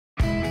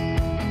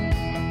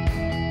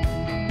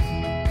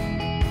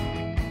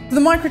The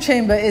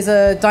microchamber is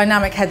a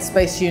dynamic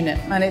headspace unit,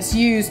 and it's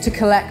used to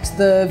collect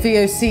the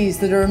VOCs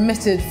that are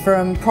emitted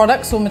from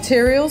products or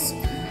materials.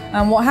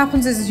 And what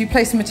happens is you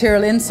place a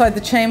material inside the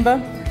chamber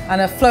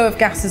and a flow of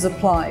gas is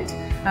applied,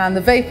 and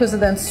the vapours are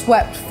then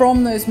swept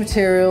from those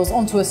materials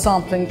onto a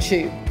sampling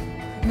tube.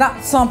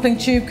 That sampling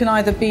tube can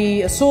either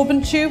be a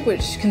sorbent tube,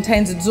 which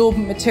contains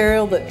adsorbent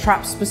material that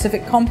traps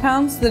specific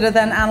compounds that are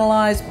then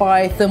analysed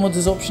by thermal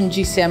desorption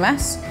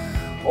GCMS,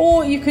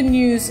 or you can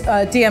use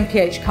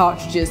DMPH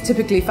cartridges,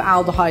 typically for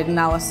aldehyde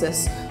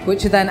analysis,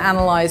 which are then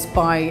analysed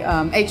by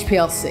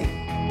HPLC.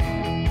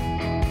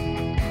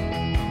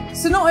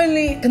 So not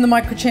only can the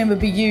microchamber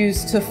be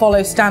used to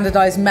follow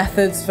standardised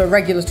methods for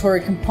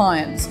regulatory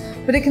compliance,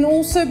 but it can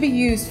also be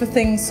used for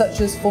things such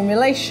as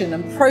formulation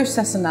and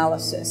process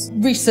analysis,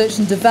 research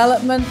and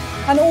development,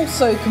 and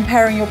also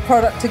comparing your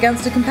product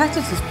against a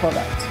competitor's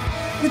product.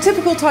 The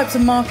typical types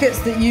of markets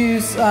that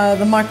use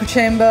the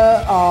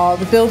microchamber are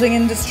the building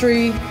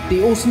industry,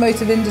 the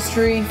automotive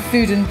industry,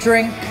 food and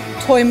drink,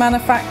 toy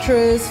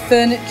manufacturers,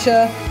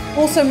 furniture,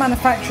 also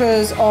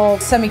manufacturers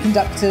of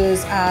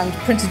semiconductors and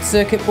printed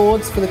circuit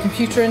boards for the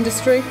computer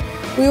industry.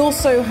 We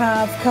also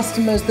have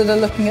customers that are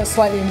looking at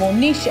slightly more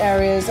niche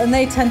areas, and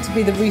they tend to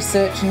be the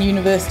research and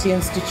university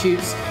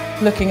institutes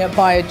looking at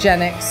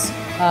biogenics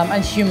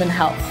and human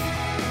health.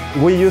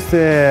 We use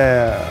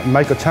the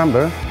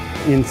microchamber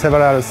in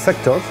several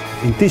sectors,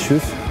 in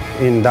tissues,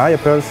 in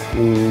diapers,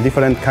 in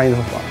different kind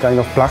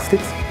of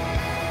plastics,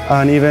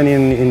 and even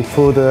in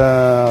food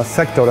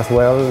sector as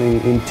well,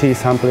 in cheese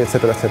sampling,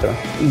 etc., etc.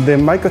 The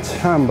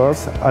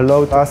microchambers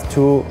allowed us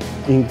to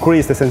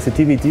increase the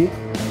sensitivity.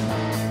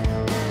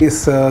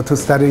 Is to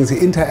studying the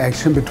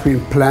interaction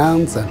between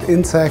plants and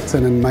insects,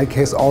 and in my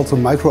case also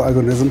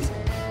microorganisms.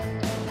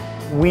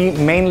 We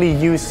mainly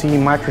use the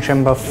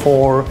microchamber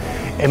for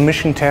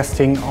emission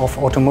testing of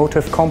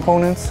automotive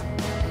components.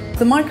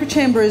 The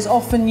microchamber is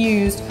often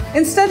used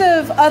instead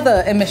of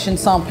other emission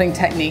sampling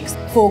techniques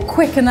for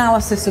quick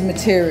analysis of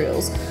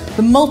materials.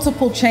 The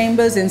multiple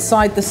chambers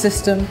inside the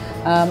system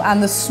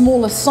and the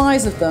smaller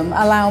size of them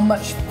allow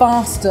much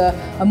faster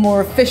and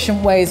more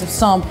efficient ways of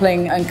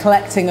sampling and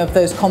collecting of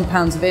those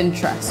compounds of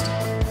interest.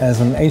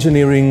 As an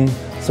engineering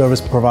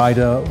service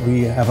provider,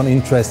 we have an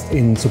interest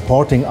in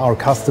supporting our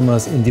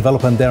customers in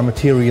developing their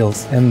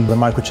materials, and the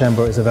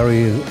microchamber is a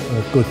very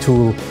good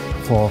tool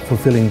for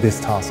fulfilling this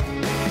task.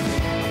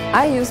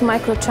 I use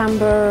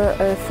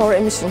microchamber for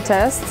emission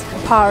tests,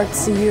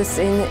 parts used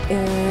in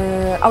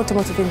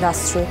automotive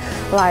industry,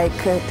 like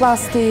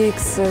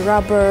plastics,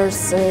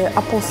 rubbers,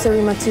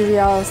 upholstery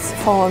materials,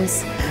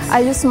 foams. I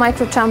use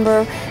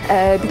microchamber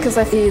because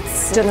of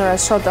its general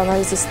short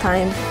analysis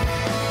time.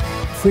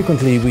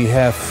 Frequently we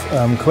have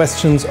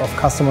questions of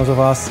customers of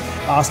us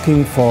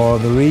asking for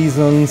the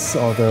reasons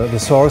or the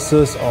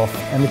sources of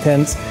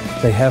emittents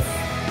they have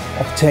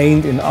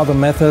obtained in other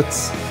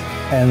methods,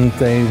 and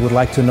they would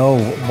like to know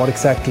what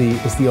exactly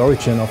is the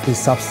origin of this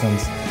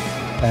substance.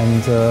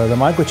 And the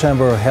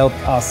microchamber helped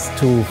us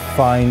to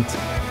find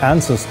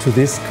answers to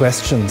these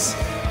questions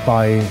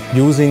by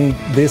using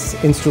this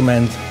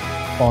instrument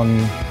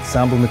on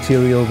sample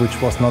material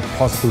which was not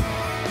possible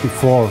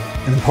before.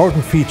 An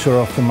important feature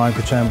of the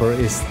microchamber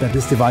is that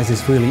this device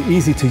is really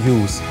easy to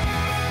use.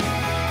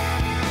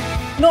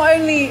 Not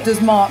only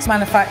does Marks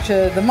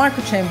manufacture the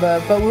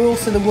microchamber, but we're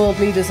also the world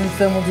leaders in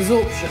thermal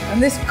desorption.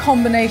 And this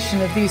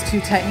combination of these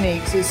two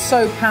techniques is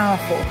so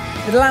powerful.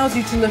 It allows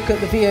you to look at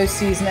the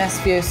VOCs and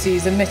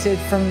SVOCs emitted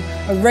from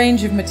a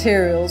range of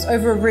materials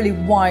over a really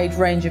wide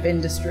range of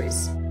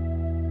industries.